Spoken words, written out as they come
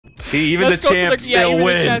See, even the champ still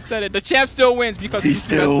wins. The champ still wins because he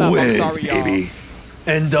still wins, baby.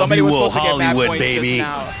 NW Hollywood, baby.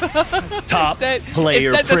 Top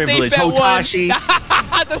player privilege. Hotashi.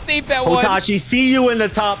 The safe bet one. Hotashi, see you in the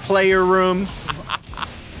top player room.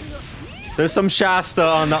 There's some Shasta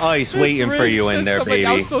on the ice waiting for you in there, baby.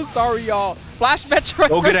 I'm so sorry, y'all. Flash Metroid.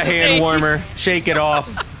 Go get a hand warmer. Shake it off.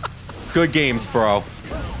 Good games, bro.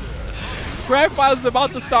 Grand Finals is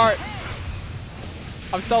about to start.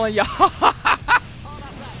 I'm telling y'all.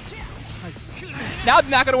 Now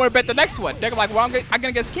they're not going to want to bet the next one. They're like, well, I'm going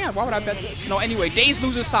to get scammed. Why would I bet this? No, anyway, Days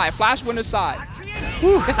loser side. Flash winner side.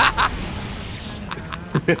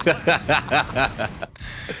 It's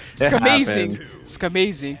amazing. It's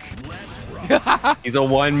amazing. He's a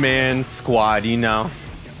one-man squad, you know.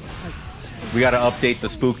 We got to update the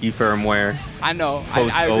spooky firmware. I know.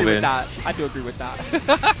 I agree with that. I do agree with that.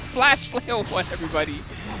 Flash player 1, everybody.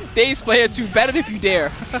 Days player 2, better if you dare.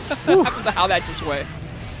 How that just went.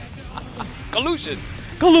 Collusion.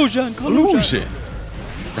 Collusion. Collusion.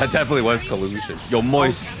 That definitely was collusion. Yo,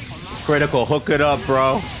 Moist. Critical. Hook it up,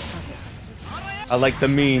 bro. I like the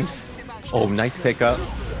memes. Oh, nice pickup.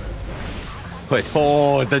 But,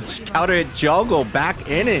 oh, the counter hit juggle back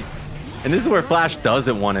in it. And this is where Flash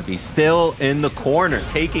doesn't want to be. Still in the corner,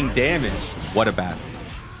 taking damage. What a battle.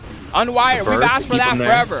 Unwired, we've asked for that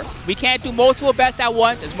forever. We can't do multiple bets at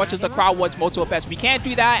once as much as the crowd wants multiple bets. We can't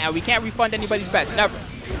do that, and we can't refund anybody's bets. Never.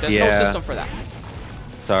 There's no system for that.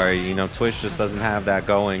 Sorry, you know, Twitch just doesn't have that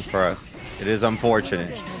going for us. It is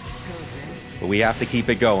unfortunate. But we have to keep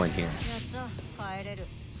it going here.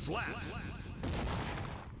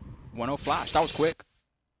 1-0 Flash. That was quick.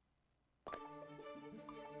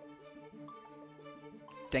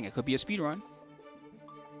 Dang, it could be a speed run.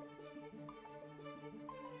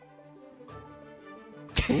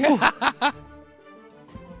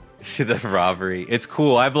 The robbery. It's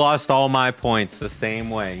cool. I've lost all my points the same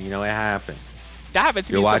way. You know, it happens. That happened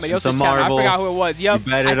to me somebody else's channel. I forgot who it was. Yep.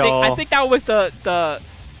 I think that was the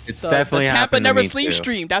definitely Tampa Never Sleep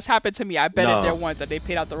stream. That's happened to me. I bet it there once and they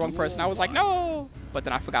paid out the wrong person. I was like, no. But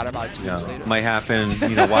then I forgot about it 2 weeks later. Might happen,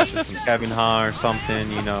 you know, watching some Kevin Ha or something,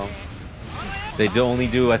 you know. They only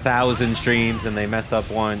do 1,000 streams and they mess up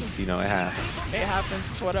once. You know, it happens. It happens.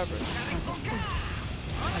 It's whatever.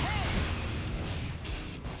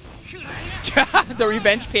 The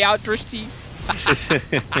revenge payout, Drish T.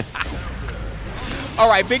 All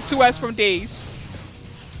right, big 2S from Days.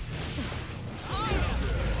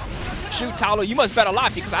 Shoot, Tyler, you must bet a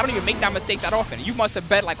lot because I don't even make that mistake that often. You must have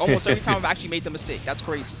bet like almost every time I've actually made the mistake. That's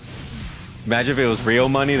crazy. Imagine if it was real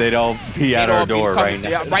money, they'd all be at our door right now.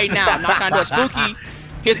 Yeah, right now. I'm not trying to do a spooky.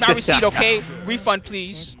 Here's my receipt, okay? Refund,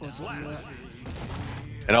 please.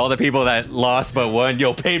 And all the people that lost but won,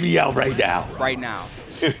 yo, pay me out right now. Right now.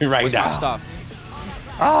 Right Where's now. my stuff?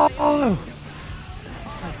 Oh.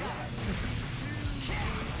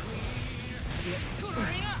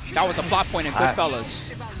 That was a plot point in Goodfellas.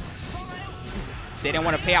 They didn't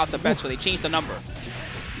want to pay out the bet, so they changed the number.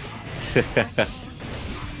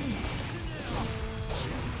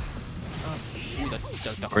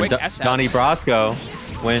 Or Donnie Brasco,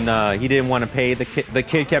 when he didn't want to pay the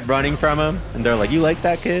kid kept running from him, and they're like, "You like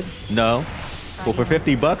that kid? No. Well, for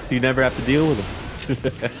 $50, you never have to deal with him."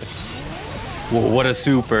 Whoa, what a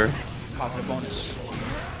super! Positive bonus.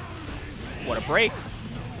 What a break!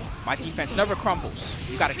 My defense never crumbles.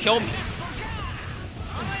 You gotta kill me.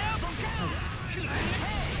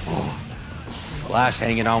 Flash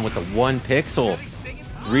hanging on with the 1 pixel.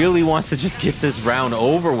 Really wants to just get this round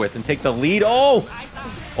over with and take the lead. Oh!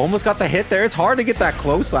 Almost got the hit there. It's hard to get that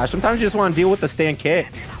close, Flash. Sometimes you just want to deal with the stand kick.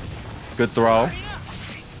 Good throw.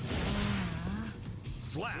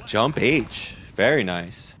 Jump H. Very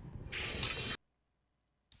nice.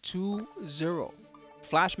 2-0.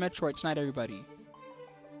 Flash Metroid tonight, everybody.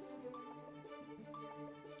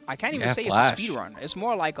 I can't even say Flash. It's a speed run. It's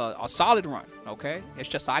more like a solid run, okay? It's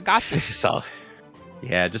just, I got this. Solid.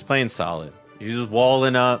 Yeah, just playing solid. You're just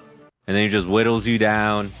walling up, and then he just whittles you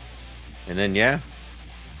down. And then, yeah.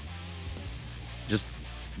 Just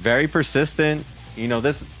very persistent. You know,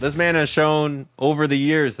 this man has shown over the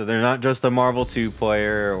years that they're not just a Marvel 2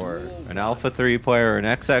 player or an Alpha 3 player or an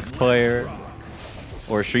XX player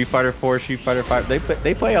or Street Fighter 4, Street Fighter 5.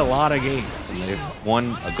 They play a lot of games, and they've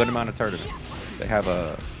won a good amount of tournaments. They have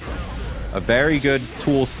a very good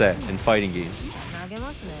tool set in fighting games.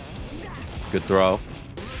 Good throw.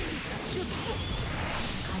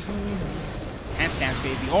 Handstands,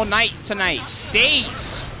 baby. All night tonight.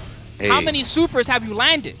 Days. Hey. How many supers have you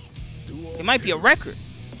landed? It might be a record.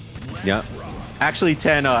 Yeah. Actually,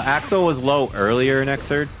 10. Axel was low earlier in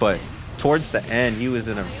Xrd, but towards the end, he was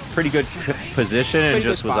in a pretty good position and Pretty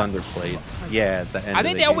just good was spot. underplayed. Yeah, at the end. I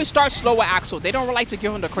think they always start slow with Axel. They don't like to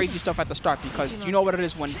give him the crazy stuff at the start because you know what it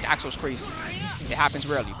is when Axel's crazy. It happens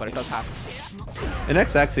rarely, but it does happen. In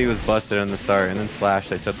XX, he was busted on the start, and then Slash,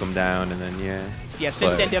 they took him down, and then Yeah,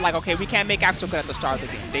 since then they're like, okay, we can't make Axel good at the start of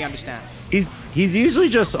the game. They understand. He's usually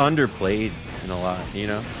just underplayed in a lot, you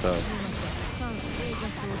know. So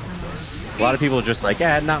a lot of people are just like,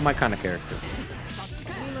 yeah, not my kind of character.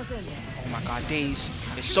 Oh my God, Daze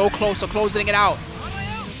is so close to closing it out.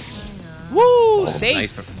 Woo,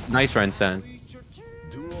 safe. Nice Ren-Sen.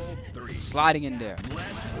 Sliding in there.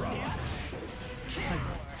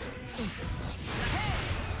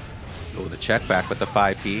 Oh, the check back with the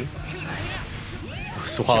 5P.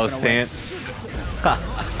 Swallow stance.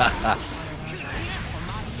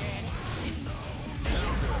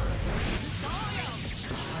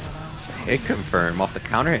 Hit confirm off the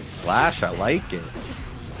counter hit slash. I like it.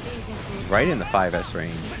 Right in the 5S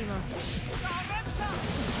range.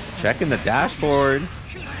 Checking the dashboard.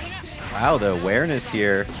 Wow, the awareness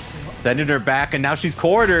here. Sending her back, and now she's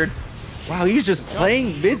quartered. Wow, he's just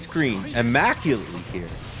playing mid-screen immaculately here.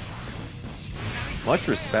 Much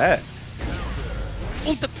respect.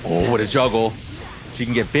 Oh, what a juggle. She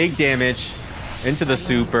can get big damage into the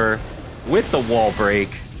super with the wall break.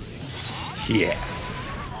 Yeah.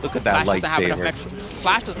 Look at that lightsaber.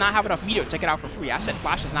 Flash does not have enough meter to take it out for free. I said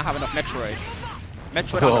Flash does not have enough Metroid.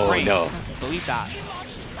 Metroid on the brain. No. Believe that.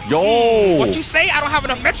 Yo! What you say? I don't have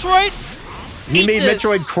enough Metroid? He made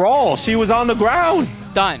Metroid crawl. She was on the ground.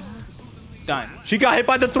 Done. Done. She got hit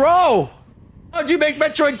by the throw. How'd you make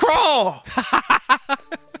Metroid crawl?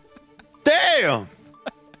 Damn.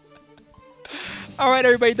 All right,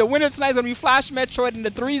 everybody. The winner tonight is going to be Flash Metroid in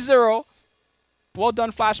the 3-0. Well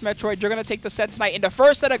done, Flash Metroid. You're going to take the set tonight in the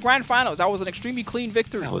first set of Grand Finals. That was an extremely clean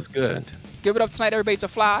victory. That was good. Give it up tonight, everybody, to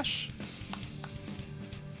Flash.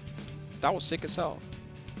 That was sick as hell.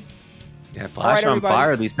 Yeah, Flash on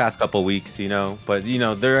fire these past couple weeks, you know. But, you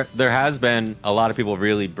know, there has been a lot of people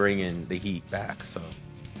really bringing the heat back. So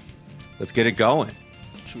let's get it going.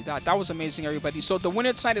 True that. That was amazing, everybody. So the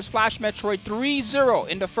winner tonight is Flash Metroid 3-0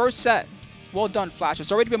 in the first set. Well done, Flash.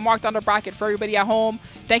 It's already been marked on the bracket for everybody at home.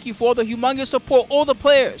 Thank you for all the humongous support, all the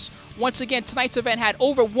players. Once again, tonight's event had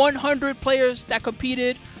over 100 players that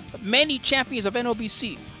competed, many champions of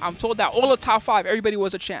NLBC. I'm told that all the top 5, everybody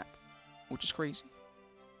was a champ, which is crazy.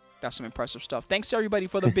 That's some impressive stuff. Thanks to everybody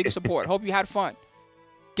for the big support. Hope you had fun.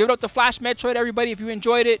 Give it up to Flash Metroid, everybody, if you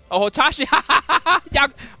enjoyed it. Oh, Hotashi.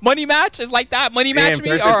 Money match is like that. Money match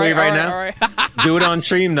me. All right, now. All right. Do it on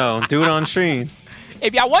stream, though. Do it on stream.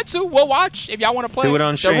 If y'all want to, we'll watch. If y'all want to play, do it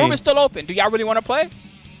on stream. The room is still open. Do y'all really want to play?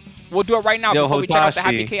 We'll do it right now before we check out the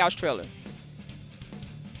Happy Chaos trailer.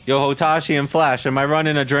 Yo, Hotashi and Flash, am I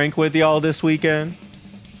running a drink with y'all this weekend?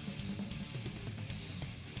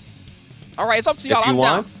 All right, it's up to y'all. If you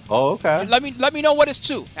want. Down. Oh, okay. Let me know what it's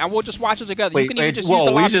to, and we'll just watch it together. Wait, you can even just use the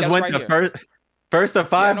lobby. We just went the first to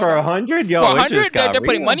 5 for 100. Yo, for 100, they're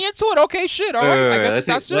putting money into it. Okay, shit. All right, I guess it's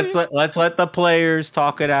not serious. Let's let the players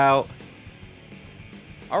talk it out.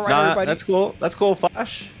 All right, everybody. That's cool. That's cool,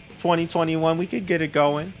 Flash. 2021, we could get it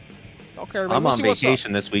going. Okay, everybody. I'm on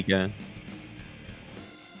vacation this weekend.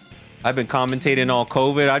 I've been commentating all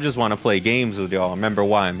COVID. I just want to play games with y'all. Remember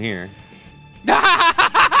why I'm here.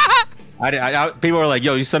 People were like,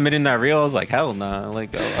 "Yo, you submitting that reel?" I was like, "Hell nah!"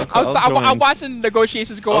 Like, I'm watching the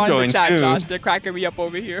negotiations go on in the chat, soon. Josh. They're cracking me up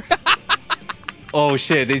over here. Oh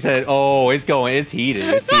shit! They said, "Oh, it's going. It's heated.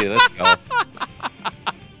 It's heated. Let's go."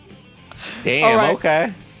 Damn. Right.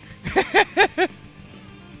 Okay.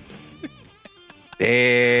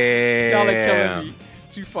 Damn. Y'all are killing me.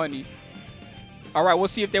 Too funny. All right, we'll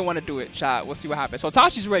see if they want to do it, chat. We'll see what happens.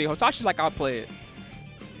 Hotashi's ready. Hotashi's like, I'll play it.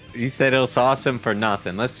 He said he'll sauce him for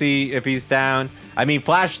nothing. Let's see if he's down. I mean,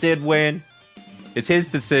 Flash did win. It's his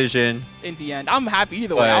decision. In the end, I'm happy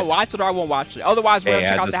either way. I'll watch it or I won't watch it. Otherwise, we're gonna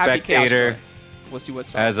check out the Happy Chaos. We'll see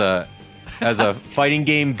what's up. As a fighting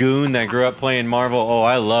game goon that grew up playing Marvel, oh,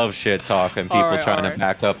 I love shit talking. People trying to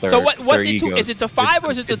back up their So what's it to? Is it to 5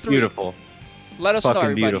 or is it to 3? It's beautiful. Let us know,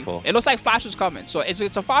 everybody. Beautiful. It looks like Flash is coming. So is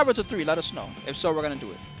it to 5 or to 3? Let us know. If so, we're gonna do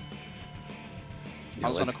it. I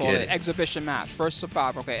was gonna call it exhibition match. First to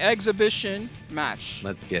 5. Okay, exhibition match.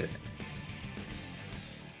 Let's get it.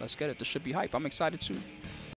 Let's get it. This should be hype. I'm excited too.